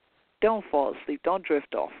say. Don't fall asleep. Don't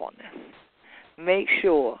drift off on this. Make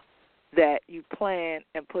sure that you plan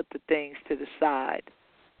and put the things to the side,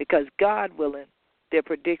 because God willing, their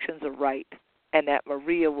predictions are right, and that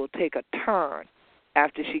Maria will take a turn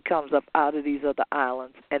after she comes up out of these other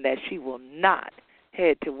islands, and that she will not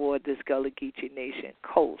head toward this Gullah Geechee Nation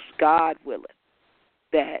coast, God willing,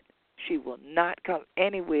 that she will not come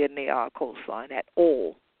anywhere near our coastline at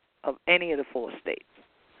all of any of the 4 states.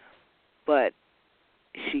 But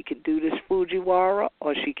she could do this Fujiwara,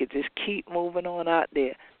 or she could just keep moving on out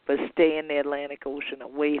there, but stay in the Atlantic Ocean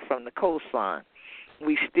away from the coastline.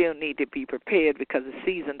 We still need to be prepared because the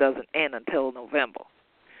season doesn't end until November.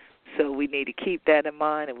 So we need to keep that in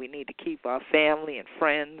mind, and we need to keep our family and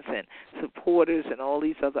friends and supporters and all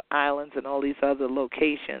these other islands and all these other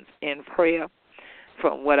locations in prayer.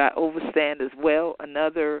 From what I understand as well,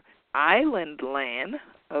 another island land,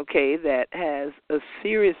 okay, that has a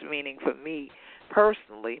serious meaning for me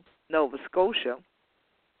personally, Nova Scotia,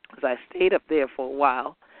 because I stayed up there for a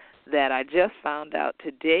while, that I just found out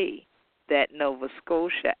today that Nova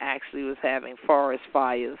Scotia actually was having forest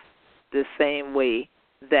fires the same way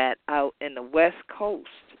that out in the west coast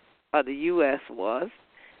of the U.S. was.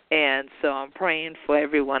 And so I'm praying for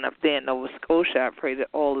everyone up there in Nova Scotia. I pray that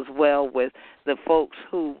all is well with the folks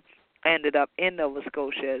who ended up in Nova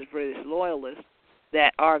Scotia as British loyalists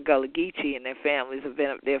that are Gullah Geechee and their families have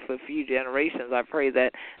been up there for a few generations. I pray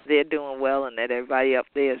that they're doing well and that everybody up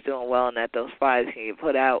there is doing well and that those fires can get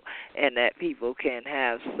put out and that people can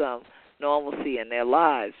have some normalcy in their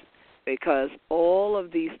lives, because all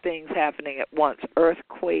of these things happening at once,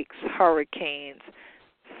 earthquakes, hurricanes,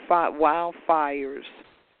 wildfires,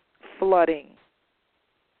 flooding,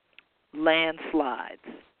 landslides,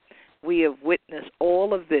 we have witnessed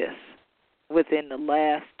all of this within the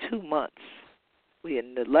last 2 months.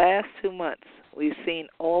 In the last 2 months, we've seen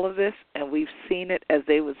all of this, and we've seen it, as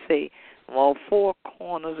they would say, from all four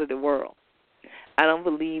corners of the world. I don't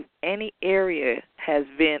believe any area has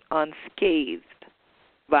been unscathed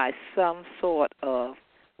by some sort of,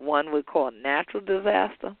 one would call natural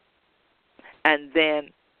disaster, and then,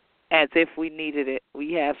 as if we needed it,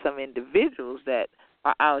 we have some individuals that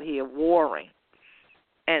are out here warring.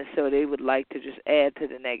 And so they would like to just add to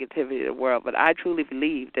the negativity of the world. But I truly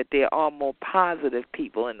believe that there are more positive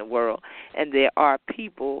people in the world, and there are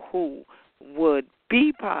people who would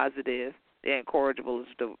be positive. They're incorrigible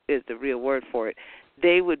is the real word for it.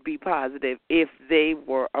 They would be positive if they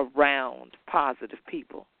were around positive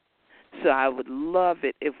people. So I would love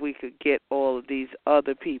it if we could get all of these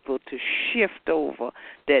other people to shift over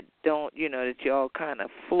that don't, that y'all kind of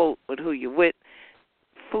float with who you're with.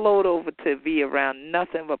 Float over to be around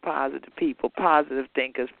nothing but positive people, positive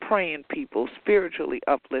thinkers, praying people, spiritually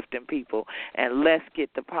uplifting people, and let's get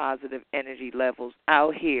the positive energy levels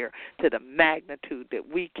out here to the magnitude that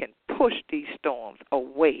we can push these storms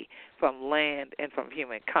away from land and from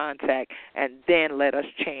human contact, and then let us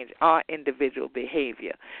change our individual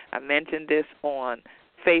behavior. I mentioned this on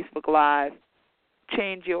Facebook Live.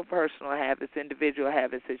 Change your personal habits, individual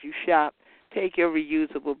habits as you shop. Take your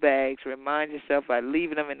reusable bags. Remind yourself by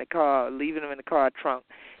leaving them in the car, or leaving them in the car trunk.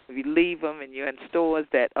 If you leave them and you're in stores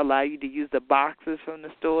that allow you to use the boxes from the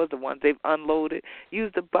stores, the ones they've unloaded,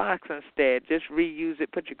 use the box instead. Just reuse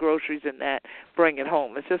it. Put your groceries in that. Bring it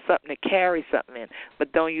home. It's just something to carry something in,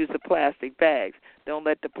 but don't use the plastic bags. Don't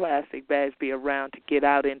let the plastic bags be around to get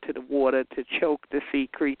out into the water to choke the sea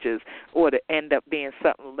creatures or to end up being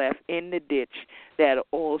something left in the ditch that'll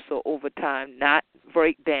also over time not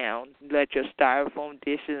break down. Let your styrofoam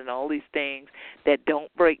dishes and all these things that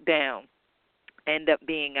don't break down end up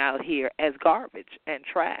being out here as garbage and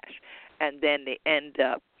trash, and then they end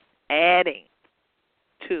up adding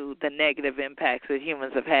to the negative impacts that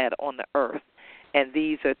humans have had on the earth. And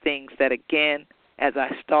these are things that, again, as I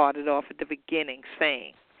started off at the beginning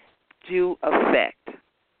saying, do affect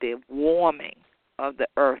the warming of the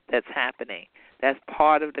earth that's happening. That's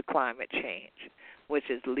part of the climate change, which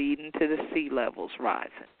is leading to the sea levels rising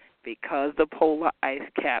because the polar ice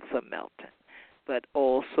caps are melting, but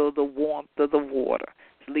also the warmth of the water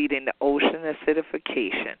is leading to ocean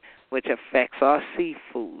acidification, which affects our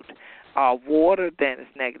seafood. Our water then is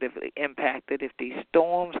negatively impacted if these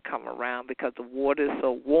storms come around because the water is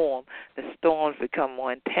so warm. The storms become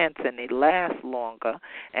more intense and they last longer.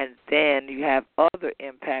 And then you have other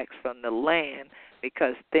impacts from the land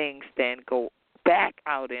because things then go back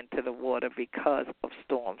out into the water because of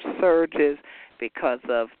storm surges, because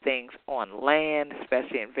of things on land,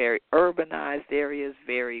 especially in very urbanized areas,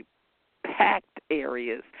 very packed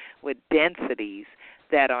areas with densities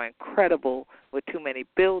that are incredible, with too many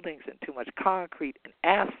buildings and too much concrete and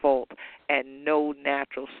asphalt and no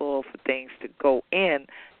natural soil for things to go in.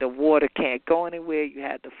 The water can't go anywhere. You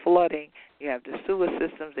have the flooding. You have the sewer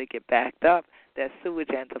systems that get backed up. That sewage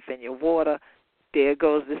ends up in your water. There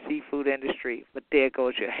goes the seafood industry, but there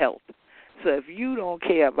goes your health. So if you don't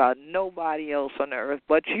care about nobody else on the earth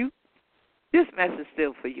but you, this message is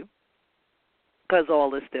still for you, because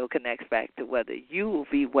all this still connects back to whether you will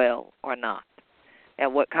be well or not,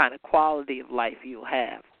 and what kind of quality of life you'll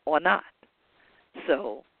have or not.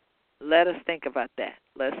 So let us think about that.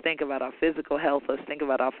 Let's think about our physical health. Let's think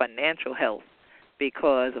about our financial health,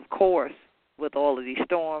 because, of course, with all of these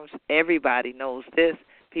storms, everybody knows this.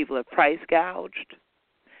 People are price gouged.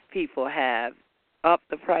 People have upped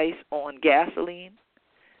the price on gasoline.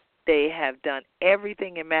 They have done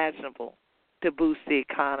everything imaginable to boost the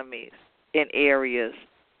economies in areas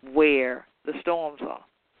where the storms are.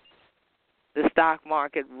 The stock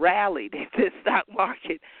market rallied. The stock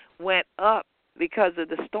market went up because of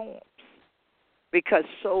the storms, because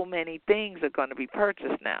so many things are going to be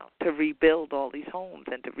purchased now to rebuild all these homes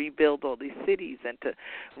and to rebuild all these cities and to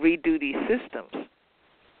redo these systems.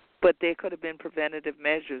 But there could have been preventative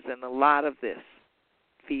measures in a lot of this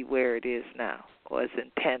be where it is now, or as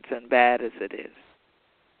intense and bad as it is.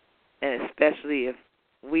 And especially if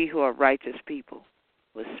we who are righteous people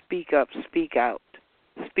will speak up, speak out,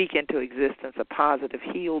 speak into existence a positive,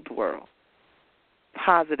 healed world,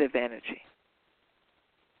 positive energy,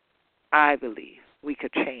 I believe we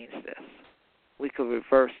could change this. We could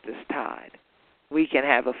reverse this tide. We can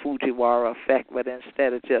have a Fujiwara effect, but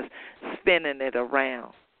instead of just spinning it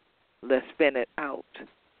around, let's spin it out.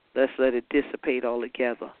 Let's let it dissipate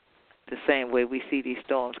altogether. The same way we see these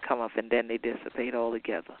storms come up and then they dissipate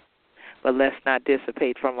altogether. But let's not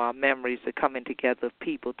dissipate from our memories of coming together of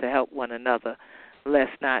people to help one another.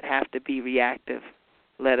 Let's not have to be reactive.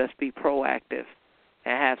 Let us be proactive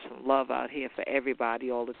and have some love out here for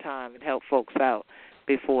everybody all the time and help folks out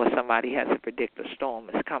before somebody has to predict a storm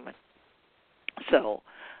is coming. So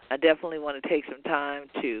I definitely want to take some time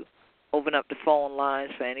to open up the phone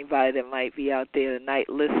lines for anybody that might be out there tonight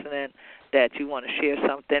listening, that you want to share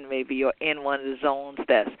something. Maybe you're in one of the zones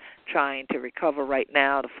that's trying to recover right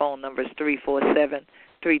now. The phone number is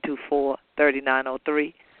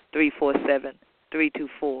 347-324-3903,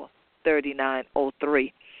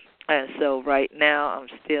 347-324-3903. And so right now I'm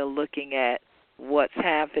still looking at what's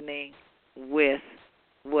happening with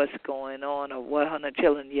what's going on, or what on the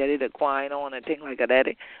children yet it going on and things like that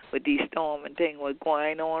with these storm and things what's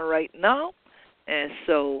going on right now. And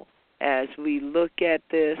so as we look at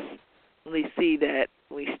this, we see that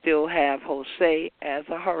we still have Jose as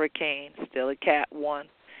a hurricane, still a Cat 1,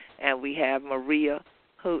 and we have Maria,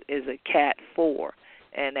 who is a Cat 4.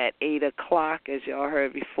 And at 8 o'clock, as y'all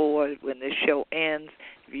heard before, when this show ends,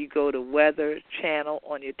 if you go to Weather Channel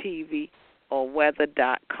on your TV or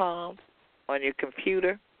weather.com, on your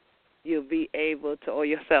computer, you'll be able to, or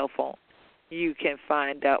your cell phone, you can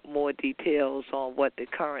find out more details on what the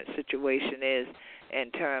current situation is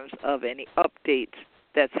in terms of any updates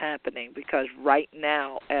that's happening. Because right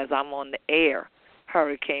now, as I'm on the air,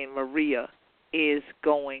 Hurricane Maria is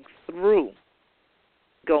going through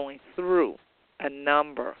a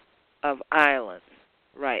number of islands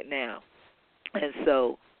right now. And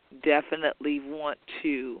so definitely want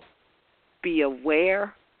to be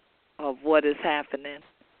aware of what is happening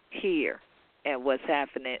here and what's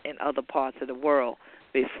happening in other parts of the world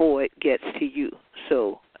before it gets to you.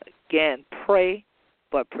 So, again, pray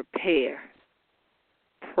but prepare.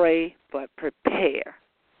 Pray but prepare.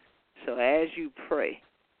 So as you pray,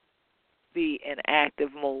 be in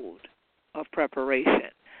active mode of preparation.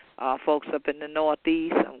 Folks up in the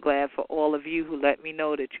Northeast, I'm glad for all of you who let me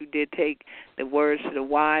know that you did take the words to the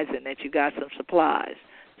wise and that you got some supplies.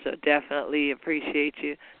 So definitely appreciate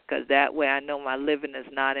you, because that way I know my living is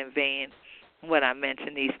not in vain when I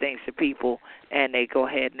mention these things to people and they go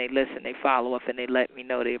ahead and they listen, they follow up, and they let me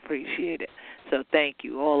know they appreciate it. So thank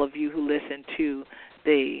you, all of you who listen to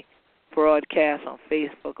the broadcast on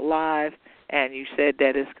Facebook Live, and you said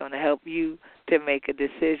that it's going to help you to make a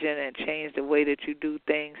decision and change the way that you do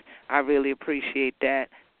things. I really appreciate that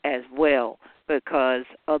as well, because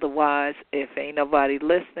otherwise, if ain't nobody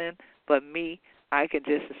listening but me, I could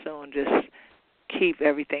just as soon just keep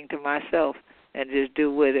everything to myself and just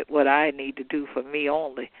do with it what I need to do for me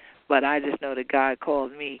only. But I just know that God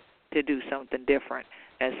called me to do something different.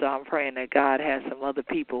 And so I'm praying that God has some other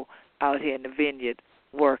people out here in the vineyard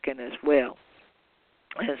working as well.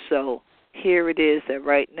 And so here it is that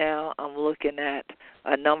right now I'm looking at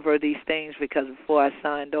a number of these things, because before I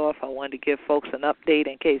signed off, I wanted to give folks an update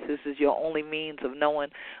in case this is your only means of knowing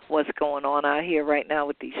what's going on out here right now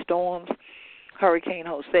with these storms. Hurricane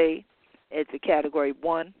Jose, it's a Category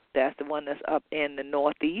 1. That's the one that's up in the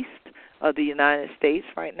northeast of the United States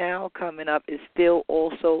right now. Coming up is still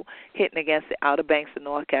also hitting against the Outer Banks of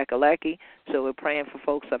North Kakalaki. So we're praying for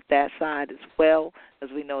folks up that side as well, as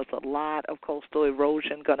we know it's a lot of coastal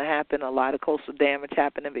erosion going to happen, a lot of coastal damage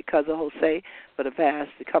happening because of Jose for the past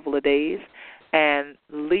couple of days. And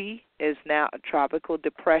Lee is now a tropical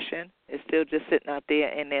depression. It's still just sitting out there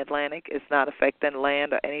in the Atlantic. It's not affecting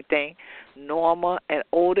land or anything. Norma and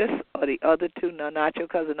Otis are the other two. No, not your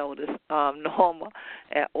cousin Otis. Norma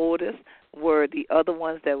and Otis were the other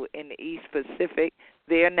ones that were in the East Pacific.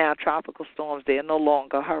 They're now tropical storms. They're no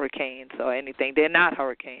longer hurricanes or anything. They're not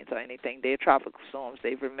hurricanes or anything. They're tropical storms.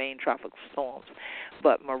 They've remained tropical storms.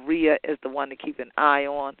 But Maria is the one to keep an eye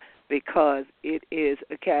on, because it is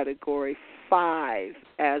a Category 5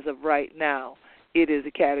 as of right now. It is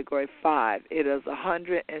a Category 5. It is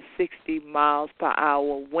 160 miles per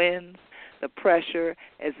hour winds. The pressure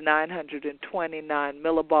is 929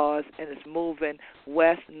 millibars, and it's moving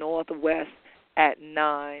west-northwest at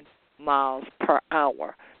 9 miles per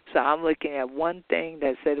hour. So I'm looking at one thing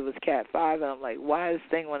that said it was Cat 5, and I'm like, why does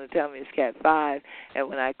this thing want to tell me it's Cat 5? And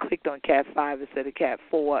when I clicked on Cat 5, it said a Cat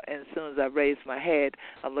 4, and as soon as I raised my head,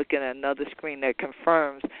 I'm looking at another screen that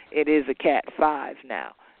confirms it is a Cat 5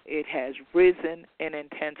 now. It has risen in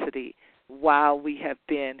intensity while we have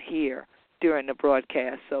been here during the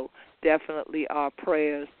broadcast. So definitely our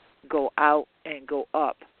prayers go out and go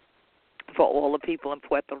up for all the people in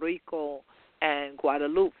Puerto Rico and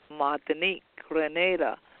Guadeloupe, Martinique,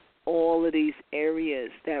 Grenada, all of these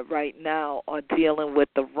areas that right now are dealing with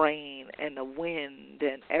the rain and the wind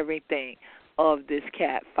and everything of this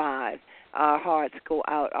Cat 5. Our hearts go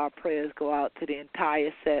out, our prayers go out to the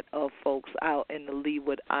entire set of folks out in the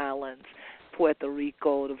Leeward Islands, Puerto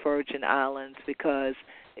Rico, the Virgin Islands, because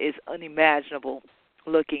it's unimaginable.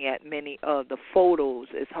 Looking at many of the photos,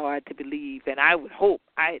 it's hard to believe. And I would hope,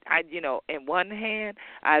 I in one hand,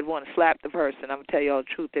 I'd want to slap the person. I'm going to tell you all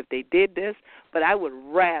the truth if they did this. But I would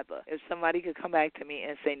rather if somebody could come back to me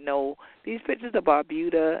and say, no, these pictures of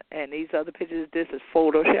Barbuda and these other pictures, this is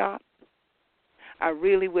Photoshop. I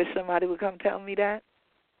really wish somebody would come tell me that.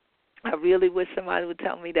 I really wish somebody would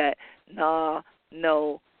tell me that, no,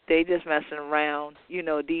 they just messing around.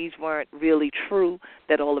 These weren't really true,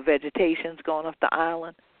 that all the vegetation's gone off the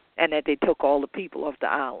island and that they took all the people off the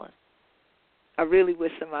island. I really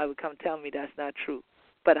wish somebody would come tell me that's not true.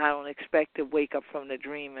 But I don't expect to wake up from the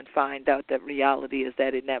dream and find out that reality is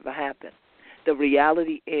that it never happened. The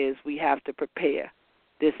reality is we have to prepare.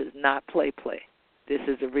 This is not play. This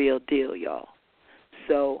is a real deal, y'all.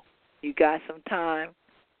 So you got some time.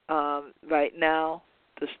 Right now,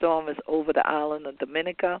 the storm is over the island of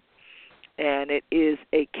Dominica, and it is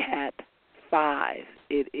a Cat 5.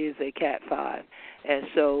 It is a Cat 5. And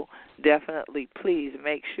so definitely, please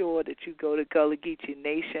make sure that you go to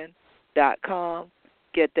GullahGeecheeNation.com,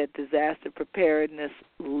 get that disaster preparedness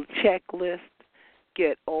checklist,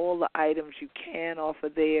 get all the items you can off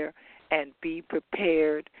of there, and be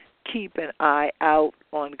prepared. Keep an eye out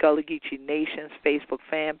on Gullah Geechee Nation's Facebook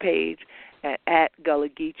fan page and at Gullah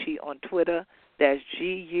Geechee on Twitter. That's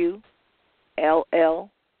GullahGeechee,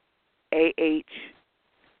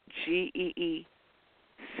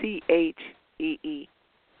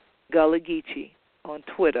 Gullah Geechee on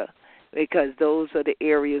Twitter, because those are the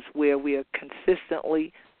areas where we are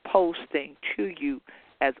consistently posting to you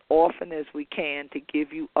as often as we can to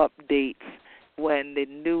give you updates when the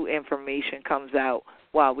new information comes out,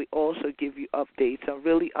 while we also give you updates on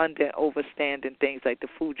really overstanding things like the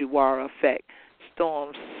Fujiwara effect,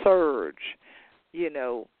 storm surge,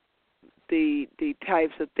 the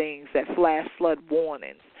types of things that flash flood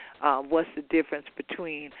warnings. What's the difference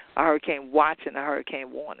between a hurricane watch and a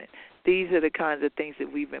hurricane warning? These are the kinds of things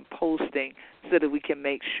that we've been posting so that we can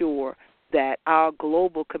make sure that our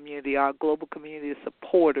global community of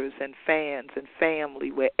supporters and fans and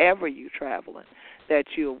family, wherever you're traveling, that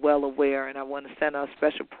you're well aware. And I want to send out a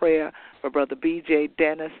special prayer for Brother B.J.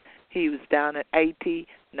 Dennis. He was down at Haiti,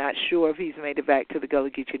 not sure if he's made it back to the Gullah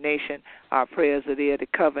Geechee Nation. Our prayers are there to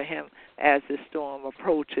cover him as the storm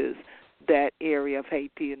approaches that area of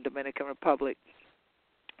Haiti and Dominican Republic.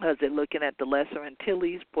 As they're looking at the Lesser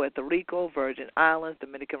Antilles, Puerto Rico, Virgin Islands,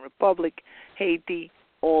 Dominican Republic, Haiti,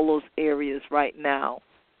 all those areas right now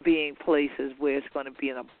being places where it's going to be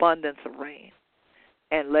an abundance of rain.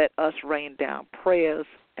 And let us rain down prayers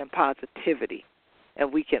and positivity,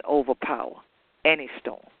 and we can overpower any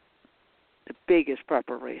storm. The biggest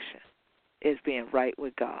preparation is being right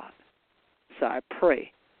with God. So I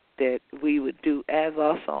pray that we would do as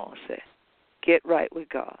our song said, get right with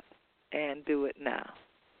God and do it now.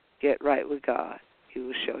 Get right with God. He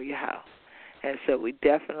will show you how. And so we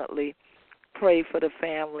definitely pray for the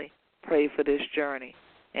family, pray for this journey,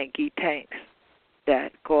 and give thanks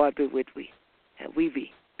that God be with we, and we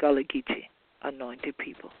be Gullah Geechee, anointed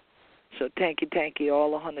people. So thank you,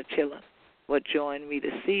 all 100 children, for joining me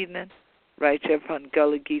this evening, right here on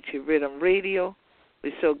Gullah Geechee Rhythm Radio.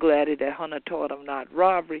 We're so glad that Hunter taught them not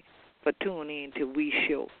robbery, for tuning in to We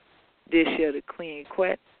Show. This year the Clean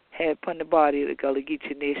Quet had upon the body of the Gullah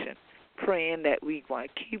Geechee Nation, praying that we want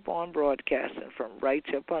to keep on broadcasting from right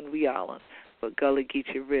here upon We Island for Gullah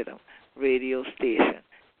Geechee Rhythm Radio Station,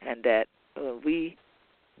 and that we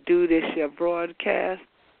do this year broadcast,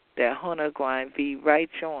 that Hunter going to be right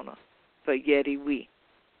on her for Yeti We,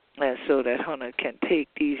 and so that Hunter can take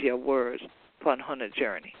these your words upon Hunter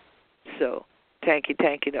journey. So thank you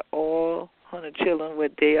to all Hunter children where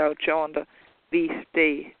they out yonder. Be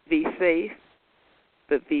safe,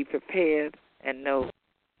 but be prepared and know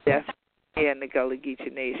that here in the Gullah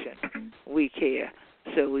Geechee Nation, we care.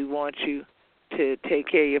 So we want you to take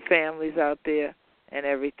care of your families out there and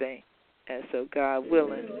everything. And so God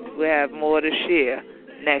willing, we'll have more to share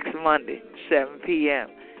next Monday, 7 p.m.,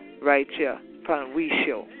 right here from We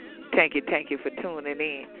Show. Thank you for tuning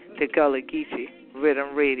in to Gullah Geechee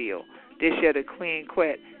Rhythm Radio. This year the Queen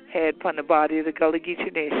Quet head upon the body of the Gullah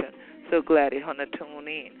Geechee Nation. So glad you want to tune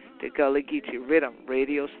in to Gullah Geechee Rhythm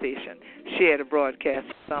Radio Station. Share the broadcast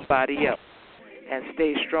with somebody else. And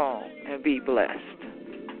stay strong and be blessed.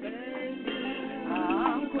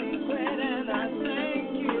 I'm Queen Quet and I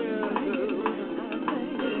thank you.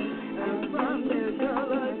 I'm from the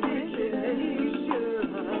Gullah Geechee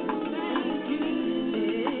Nation. Thank you.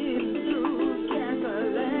 Through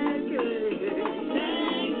Kakalaki.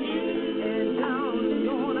 Thank you. And down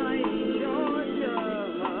Yona in Georgia.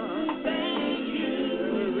 Thank you.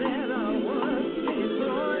 Where I was in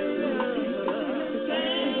Florida.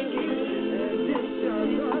 Thank you. And this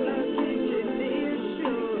Gullah Geechee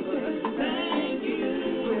Nation. Thank you.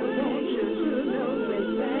 We want you to know we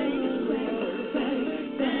thank you.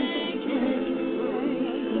 Thank you.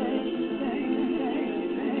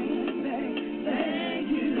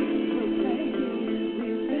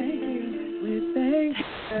 We thank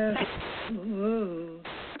you.